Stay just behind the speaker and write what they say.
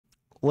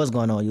What's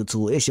going on,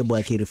 YouTube? It's your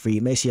boy Kid Free.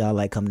 Make sure y'all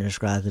like, comment, and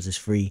subscribe because it's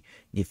free.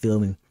 You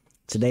feel me?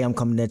 Today I'm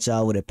coming at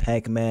y'all with a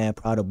Pac-Man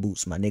Prada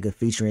boots, my nigga,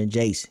 featuring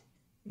Jace.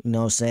 You know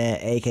what I'm saying?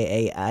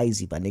 AKA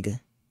iayze, my nigga.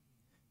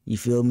 You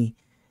feel me?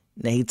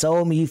 Now he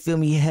told me, you feel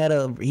me, he had,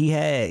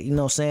 you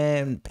know what I'm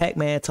saying?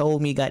 Pac-Man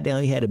told me,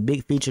 goddamn, he had a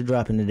big feature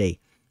dropping today.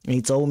 And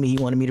he told me he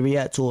wanted me to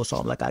react to it. So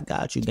I'm like, I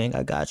got you, gang.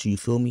 I got you. You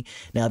feel me?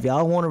 Now, if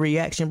y'all want a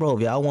reaction, bro,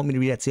 if y'all want me to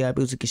react to y'all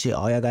music and shit,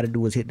 all y'all got to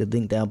do is hit the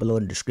link down below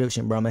in the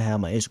description, bro. I'm going to have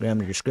my Instagram in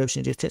the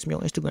description. Just text me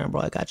on Instagram,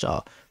 bro. I got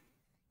y'all.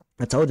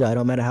 I told y'all, it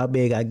don't matter how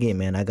big I get,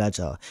 man. I got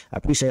y'all. I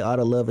appreciate all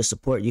the love and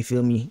support. You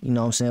feel me? You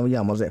know what I'm saying? We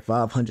almost at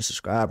 500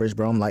 subscribers,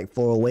 bro. I'm like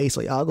 4 away.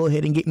 So y'all go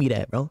ahead and get me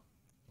that, bro.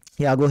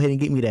 Y'all go ahead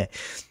and get me that.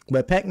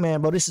 But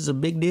Pac-Man, bro, this is a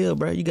big deal,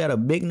 bro. You got a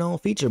big known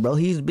feature, bro.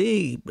 He's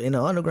big in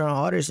the underground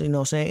artist, you know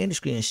what I'm saying,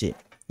 industry and shit.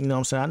 You know what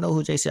I'm saying? I know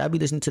who Jace. I be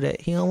listening to that.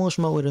 He don't want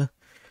smoke with her.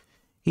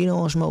 He don't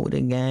want smoke with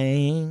the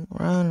gang.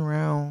 Run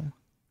around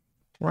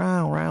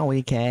with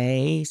the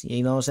case.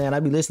 You know what I'm saying? I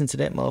be listening to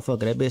that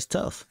motherfucker. That bitch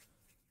tough.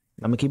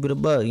 I'ma keep it a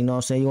bug. You know what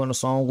I'm saying? You want a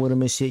song with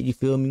him and shit, you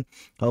feel me?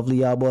 Hopefully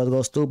y'all boys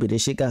go stupid.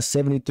 This shit got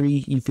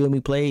 73, you feel me,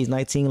 plays,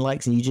 19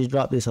 likes, and you just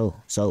dropped this hoe.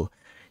 So,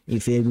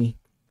 you feel me?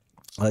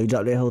 Oh, you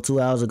dropped that hoe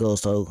 2 hours ago.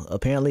 So,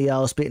 apparently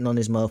y'all spitting on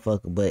this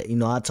motherfucker. But, you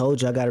know, I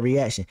told you I got a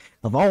reaction.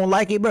 If I don't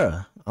like it,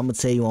 bro, I'm gonna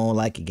tell you I don't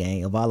like it,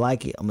 gang. If I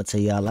like it, I'm gonna tell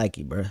you I like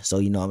it, bro. So,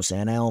 you know what I'm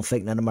saying? I don't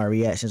fake none of my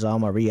reactions. All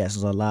my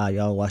reactions are live.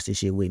 Y'all watch this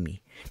shit with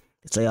me.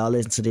 So, y'all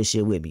listen to this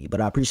shit with me.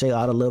 But I appreciate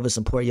all the love and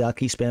support. Y'all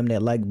keep spamming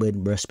that like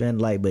button, bro. Spam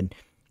the like button.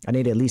 I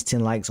need at least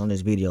 10 likes on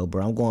this video,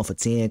 bro. I'm going for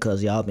 10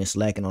 because y'all been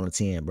slacking on the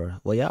 10, bro.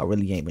 Well, y'all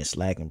really ain't been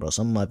slacking, bro.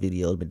 Some of my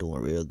videos been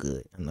doing real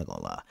good. I'm not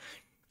gonna lie.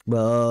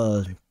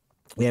 But,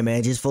 yeah,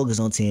 man, just focus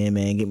on 10,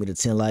 man. Get me the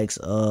 10 likes.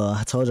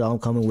 I told y'all I'm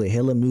coming with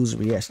hella music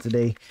reacts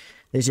today.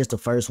 This just the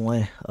first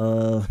one.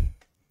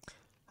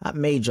 I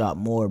may drop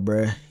more,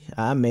 bro.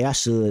 I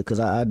should,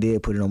 because I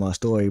did put it on my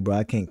story, bro.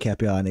 I can't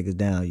cap y'all niggas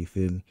down, you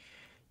feel me?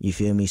 You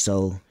feel me?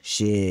 So,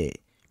 shit.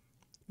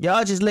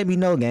 Y'all just let me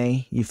know,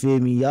 gang. You feel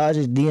me? Y'all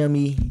just DM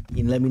me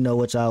and let me know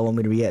what y'all want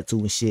me to react to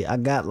and shit. I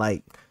got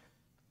like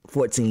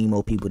 14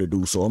 more people to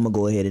do, so I'm gonna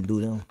go ahead and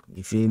do them.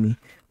 You feel me?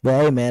 But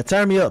hey, man,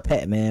 turn me up,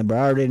 Pac-Man, bro.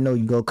 I already know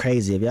you go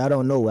crazy. If y'all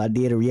don't know, I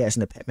did a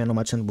reaction to Pac-Man on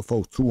my channel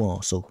before, 2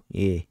 on. So,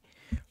 yeah. You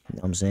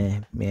know what I'm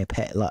saying? Man,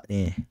 Pat locked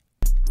in.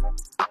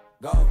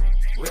 Go.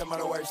 Real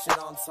mother work shit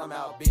on some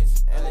out,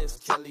 bitch. Ellis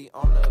Kelly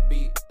on the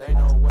beat. They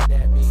know what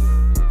that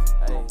means.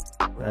 Hey,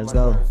 let's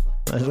go.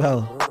 Let's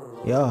go.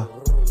 Yo.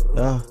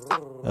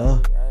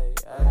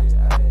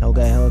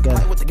 Okay.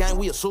 Play with the gang,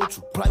 we'll shoot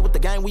you. Play with the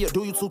gang, we'll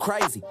do you too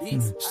crazy.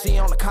 She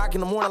on the cock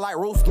in the morning like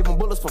Roos, giving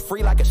bullets for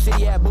free like a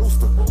shitty ass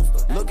booster.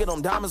 Look at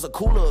them diamonds, a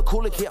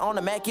cooler kid on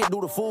the Mac, kid do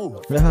the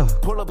fool. Yeah.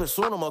 Pull up and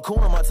shoot him, a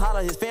Kuna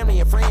Matala, his family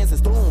and friends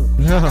is doomed.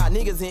 Yeah. I got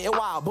niggas in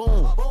Iwa,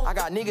 boom. I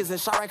got niggas in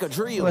Shiraka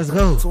drill. Let's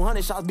go.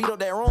 200 shots beat up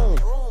that room.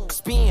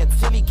 Spin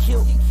till he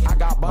killed. I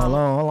got bomb.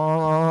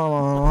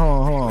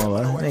 Hold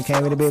on. Nigga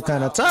came in this bitch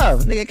kind of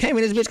tough. Nigga came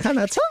in this bitch kind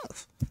of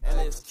tough.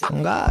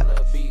 Oh, God.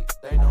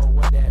 They know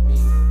what that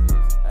means.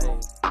 Hey,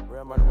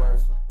 real mother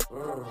words.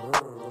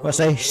 What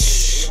say?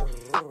 Shh.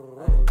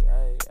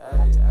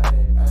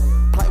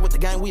 Play with the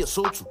game, we'll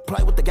shoot you.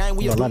 Play with the game,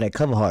 we'll. A lot of that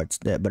cover art,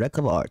 but that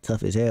cover art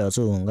tough as hell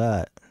too. On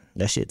God,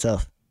 that shit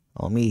tough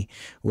on me.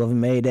 Whoever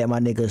made that, my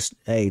niggas,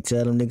 hey,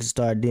 tell them niggas to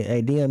start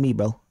DM me,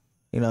 bro.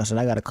 You know what I'm saying?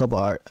 I got a couple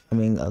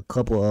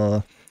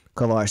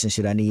cover arts and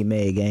shit I need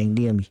made, gang.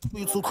 DM me.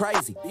 You too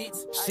crazy.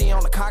 She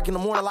on the cock in the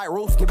morning like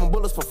Roos, giving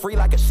bullets for free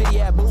like a shitty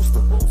ass booster.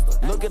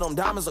 Look at them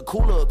diamonds, a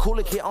cooler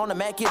kid on the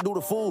Mac, kid do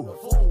the fool.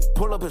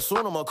 Pull up and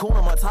shoot him, a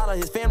Kuna Matala,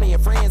 his family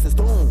and friends is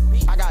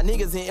doomed. I got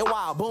niggas in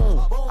Iwa,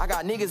 boom. I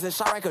got niggas in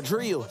Shiraka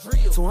drill.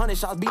 200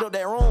 shots beat up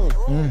that room.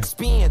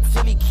 Spin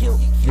till he killed.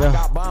 Yeah. I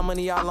got bomb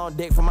money all on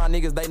deck for my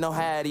niggas, they know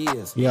how it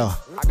is. Yeah.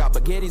 I got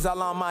baguettes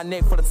all on my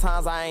neck for the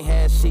times I ain't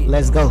had shit.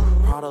 Let's go.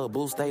 Prada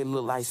boots, they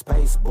look like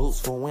space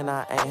boots for when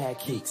I ain't had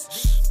kicks.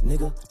 Shh,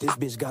 nigga, this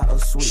bitch got a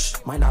switch.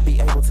 Might not be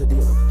able to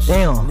deal.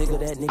 Damn. Nigga,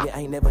 that nigga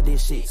ain't never did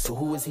shit. So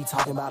who is he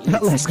talking about?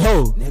 Let's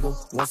go.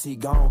 Nigga, once he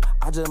gone,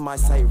 I just might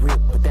say rip,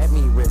 but that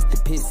mean rest the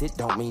piss. It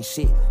don't mean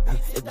shit.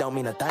 It don't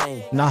mean a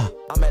thing. Nah.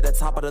 I'm at the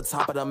top of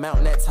the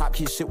mountain. That top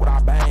kid shit with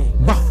our bang.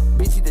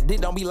 Bitch, eat the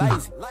dick, don't be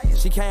lazy.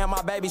 She can't have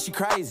my baby, she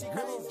crazy.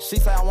 She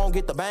say I won't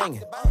get the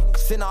banging.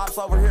 Send ops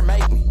over here,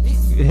 make me.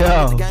 Yeah.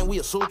 Play with the game,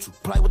 we'll shoot you.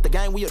 Play with the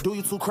game, we'll do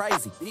you too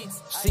crazy.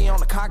 She on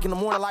the cock in the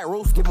morning like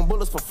Roos, giving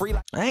bullets for free.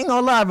 I ain't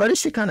gonna lie, bro.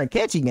 This shit kind of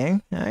catchy,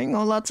 gang. I ain't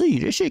gonna lie to you.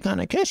 This shit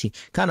kind of catchy.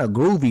 Kind of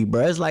groovy,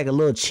 bro. It's like a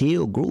little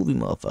chill, groovy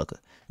motherfucker.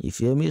 You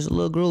feel me? It's a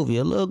little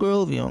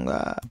groovy on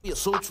God. We'll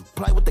shoot you.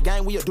 Play with the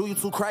game, we'll do you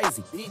too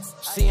crazy.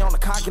 She on the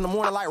cock in the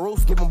morning like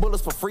Roos, giving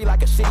bullets for free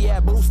like a shitty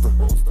ass booster.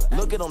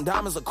 Look at them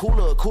diamonds, a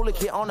cooler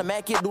kid on the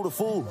Mac, kid do the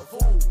fool.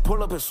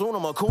 Pull up and shoot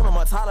him, a Kuna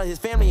Matala, his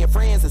family and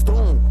friends is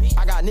doomed.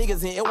 I got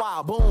niggas in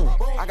Iwa, boom.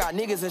 I got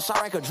niggas in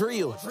Shiraka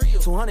drill.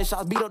 200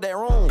 shots beat up that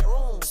room.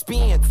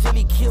 Spin till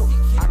he killed.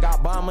 I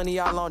got bomb money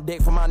all on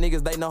deck for my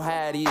niggas, they know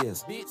how it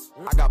is.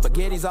 I got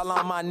baguettes all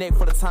on my neck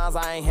for the times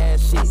I ain't had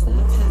shit.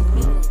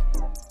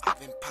 I've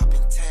been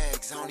popping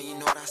tags, I don't even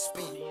know what I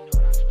spend.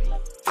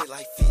 Feel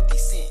like 50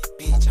 Cent,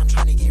 bitch, I'm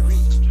trying to get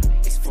rich.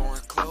 It's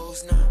foreign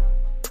clothes now.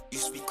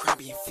 Used to be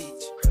crabby and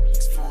Fitch.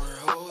 It's foreign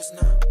hoes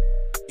now.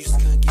 Used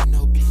to couldn't get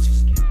no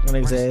bitches.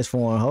 Niggas say it's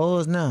foreign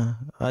hoes now.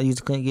 I used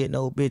to couldn't get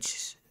no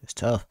bitches. It's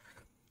tough.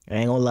 I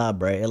ain't gonna lie,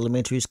 bro.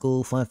 Elementary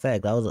school, fun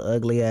fact, I was an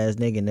ugly ass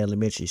nigga in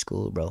elementary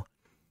school, bro.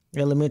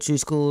 Elementary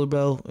school,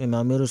 bro, in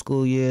my middle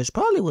school years,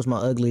 probably was my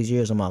ugliest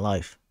years of my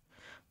life.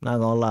 Not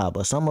gonna lie,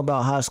 but something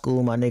about high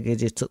school, my nigga,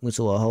 just took me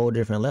to a whole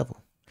different level.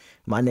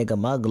 My nigga,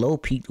 my glow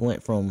peak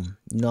went from,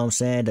 you know what I'm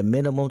saying, the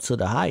minimum to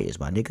the highest,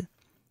 my nigga.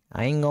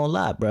 I ain't gonna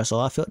lie, bro. So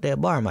I felt that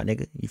bar, my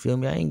nigga. You feel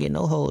me? I ain't getting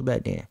no hoes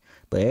back then.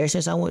 But ever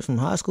since I went from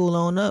high school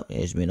on up,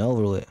 it's been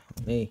over with.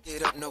 Me.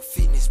 Hit up no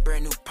fitness,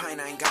 brand new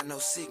pint, I ain't got no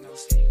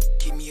signals.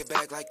 Give me a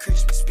bag like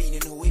Christmas, speeding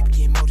the whip,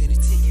 getting more than a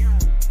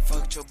ticket.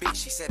 Fucked your bitch,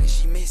 she said that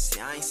she missed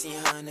it. I ain't seen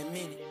her in a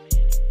minute.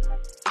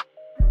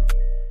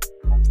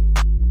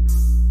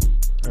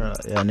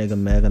 Yeah, nigga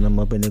magging them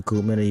up in the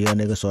coupe, man. Yeah,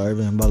 nigga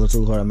swerving. Ballin'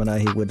 too hard, man. I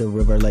hit with the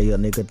river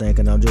layup, nigga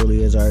thinking I'm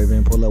Julius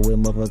Irving. Pull up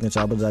with motherfucking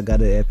choppers, I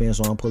got it FN,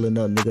 so I'm pulling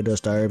up, nigga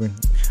disturbing.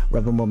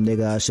 Wrap him up,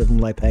 nigga, I ship him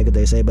like package,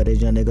 they say, but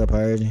this young nigga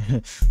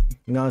Persian.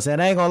 You know what I'm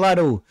saying? I ain't gonna lie,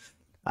 dude.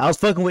 I was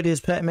fucking with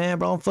this Pac-Man,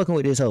 bro. I'm fucking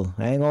with this hoe.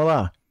 I ain't gonna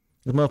lie.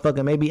 This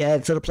motherfucker may be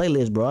added to the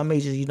playlist, bro. I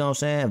may just, you know what I'm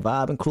saying,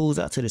 vibe and cruise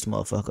out to this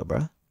motherfucker,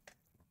 bro.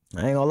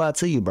 I ain't gonna lie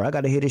to you, bro. I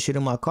gotta hear this shit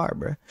in my car,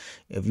 bro.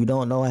 If you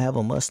don't know, I have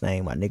a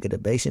Mustang, my nigga. The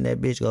bass in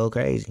that bitch go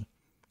crazy.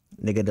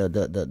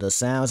 Nigga, the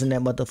sounds in that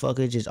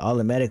motherfucker just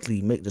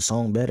automatically make the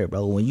song better,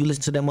 bro. When you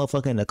listen to that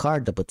motherfucker in the car,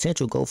 the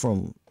potential go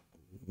from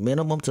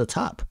minimum to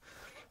top.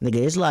 Nigga,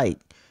 it's like,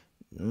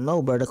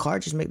 no, bro. The car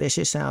just make that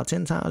shit sound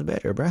 10 times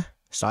better, bro.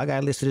 So I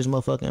gotta listen to this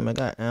motherfucker in my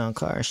goddamn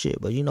car and shit.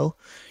 But you know,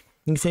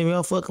 you feel me?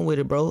 I'm fucking with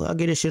it, bro. I'll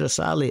give this shit a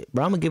solid,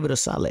 bro. I'm gonna give it a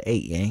solid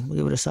 8, gang. I'm gonna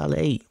give it a solid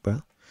 8,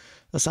 bro.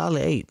 A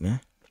solid 8, man.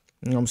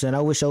 You know what I'm saying? I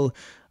wish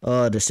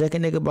the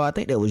second nigga, bro, I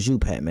think that was you,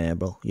 Pac-Man,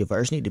 bro. Your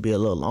verse need to be a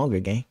little longer,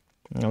 gang.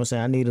 You know what I'm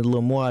saying? I need a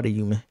little more out of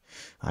you, man.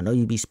 I know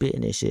you be spitting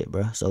this shit,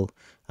 bro. So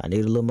I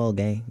need a little more,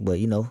 gang. But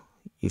you know,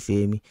 you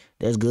feel me?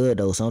 That's good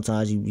though.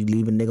 Sometimes you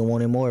leave a nigga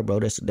wanting more, bro.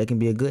 That can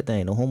be a good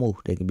thing. No homo.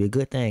 That can be a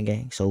good thing,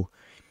 gang. So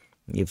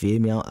you feel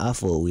me? I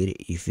fuck with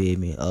it. You feel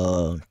me?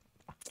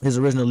 His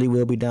original link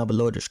will be down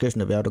below in the description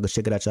if y'all go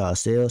check it out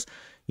yourselves.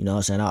 You know what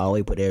I'm saying? I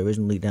always put the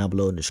original link down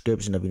below in the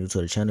description if you're new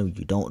to the channel. If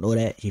you don't know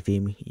that, you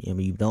feel me? I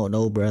mean, you don't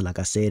know, bro. Like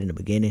I said in the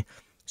beginning,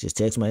 just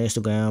text my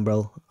Instagram,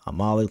 bro. I'm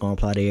always gonna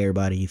reply to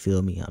everybody, you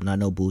feel me? I'm not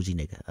no bougie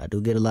nigga. I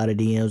do get a lot of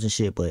DMs and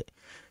shit, but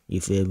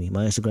you feel me?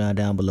 My Instagram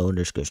down below in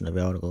the description if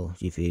y'all go,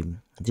 you feel me?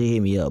 Just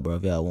hit me up, bro,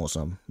 if y'all want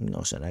something. You know what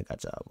I'm saying? I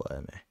got y'all, boy,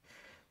 man.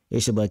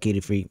 It's your boy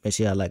Kitty Free. Make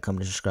sure y'all like,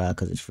 comment, and subscribe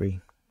because it's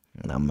free.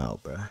 And I'm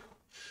out, bro.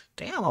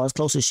 Damn, I was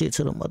close as shit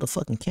to the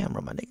motherfucking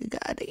camera, my nigga.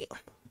 Goddamn.